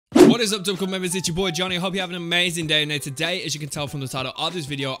What is up, Dumb members? It's your boy Johnny. Hope you have an amazing day. Now today, as you can tell from the title of this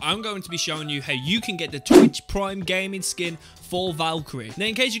video, I'm going to be showing you how you can get the Twitch Prime Gaming skin for Valkyrie. Now,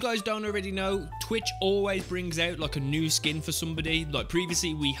 in case you guys don't already know, Twitch always brings out like a new skin for somebody. Like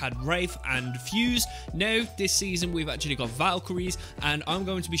previously we had Wraith and Fuse. Now this season we've actually got Valkyries, and I'm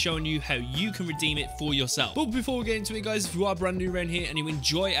going to be showing you how you can redeem it for yourself. But before we get into it, guys, if you are brand new around here and you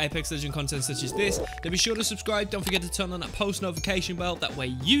enjoy Apex Legends content such as this, then be sure to subscribe. Don't forget to turn on that post notification bell. That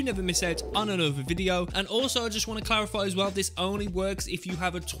way you never miss out on another video. And also, I just want to clarify as well, this only works if you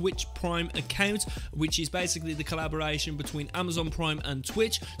have a Twitch Prime account, which is basically the collaboration between Amazon Prime and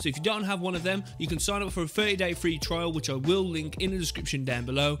Twitch. So if you don't have one of them, you can sign up for a 30-day free trial, which I will link in the description down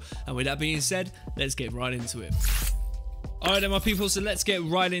below. And with that being said, let's get right into it. Alright then, my people, so let's get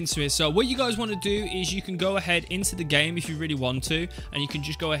right into it. So what you guys want to do is you can go ahead into the game if you really want to, and you can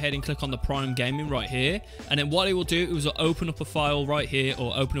just go ahead and click on the Prime Gaming right here, and then what it will do is it'll open up a file right here,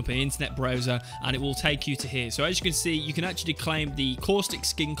 or open up an internet browser, and it will take you to here. So as you can see, you can actually claim the Caustic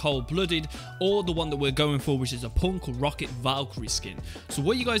skin Cold Blooded, or the one that we're going for, which is a Punk Rocket Valkyrie skin. So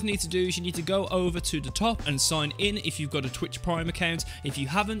what you guys need to do is you need to go over to the top and sign in if you've got a Twitch Prime account. If you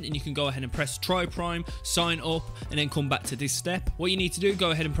haven't, then you can go ahead and press Try Prime, sign up, and then come back to this step. What you need to do,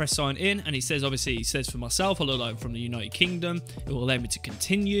 go ahead and press sign in, and it says, obviously it says for myself, I look like I'm from the United Kingdom. It will allow me to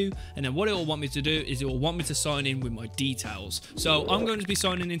continue, and then what it will want me to do is it will want me to sign in with my details. So I'm going to be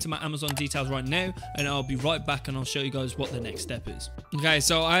signing into my Amazon details right now, and I'll be right back and I'll show you guys what the next step is. Okay,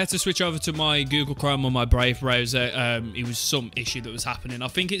 so I had to switch over to my Google Chrome on my Brave browser. It was some issue that was happening. I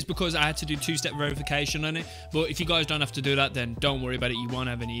think it's because I had to do two-step verification on it, but if you guys don't have to do that, then don't worry about it. You won't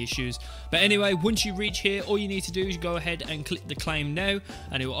have any issues. But anyway, once you reach here, all you need to do is go ahead and click the claim now,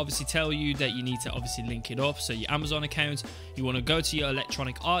 and it will obviously tell you that you need to obviously link it up. So your Amazon account, you want to go to your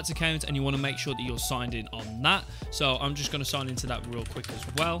Electronic Arts account, and you want to make sure that you're signed in on that. So I'm just going to sign into that real quick as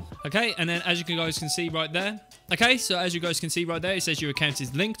well. Okay, and then as you guys can see right there, okay, so as you guys can see right there, it says your account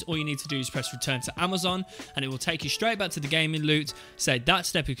is linked. All you need to do is press return to Amazon, and it will take you straight back to the gaming loot, say that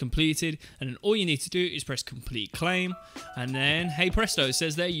step is completed, and then all you need to do is press complete claim, and then hey presto, it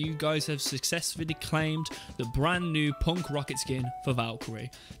says there you guys have successfully claimed the brand new Punk Rocket skin for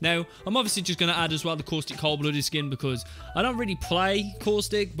Valkyrie. Now I'm obviously just going to add as well the Caustic Cold Blooded skin, because I don't really play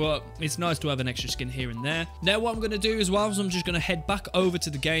Caustic, but it's nice to have an extra skin here and there. Now what I'm going to do as well is I'm just going to head back over to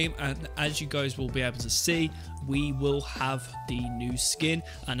the game, and as you guys will be able to see, we will have the new skin,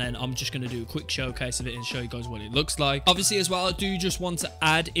 and then I'm just going to do a quick showcase of it and show you guys what it looks like. Obviously as well, I do just want to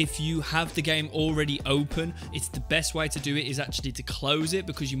add, if you have the game already open, it's the best way to do it is actually to close it,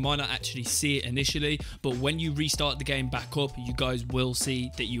 because you might not actually see it initially, but when you restart the game back up, you guys will see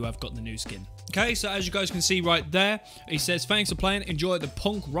that you have got the new skin. Okay, so as you guys can see right there, it says thanks for playing, enjoy the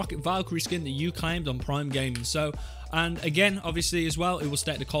Punk Rocket Valkyrie skin that you claimed on Prime Gaming. So, and again, obviously as well, it will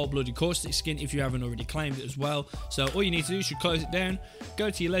state the Cold Blooded Caustic skin if you haven't already claimed it as well. So all you need to do is you close it down, go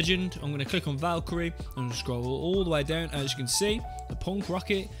to your legend. I'm going to click on Valkyrie and scroll all the way down. As you can see, the Punk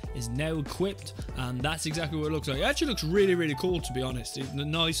Rocket is now equipped, and that's exactly what it looks like. It actually looks really, really cool, to be honest. It's a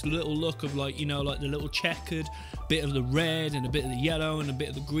nice little look of, like, you know, like the little checkered bit of the red and a bit of the yellow and a bit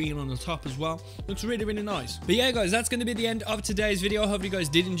of the green on the top as well. Looks really, really nice. But yeah, guys, that's going to be the end of today's video. I hope you guys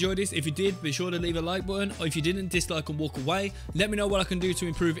did enjoy this. If you did, be sure to leave a like button, or if you didn't, dislike and walk away. Let me know what I can do to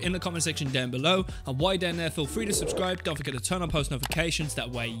improve in the comment section down below, and while you're down there, feel free to subscribe. Don't forget to turn on post notifications, that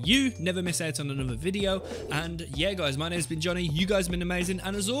way you never miss out on another video. And yeah, guys, my name's been Johnny. You guys have been amazing,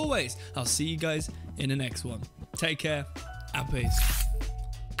 and as always, I'll see you guys in the next one. Take care and peace.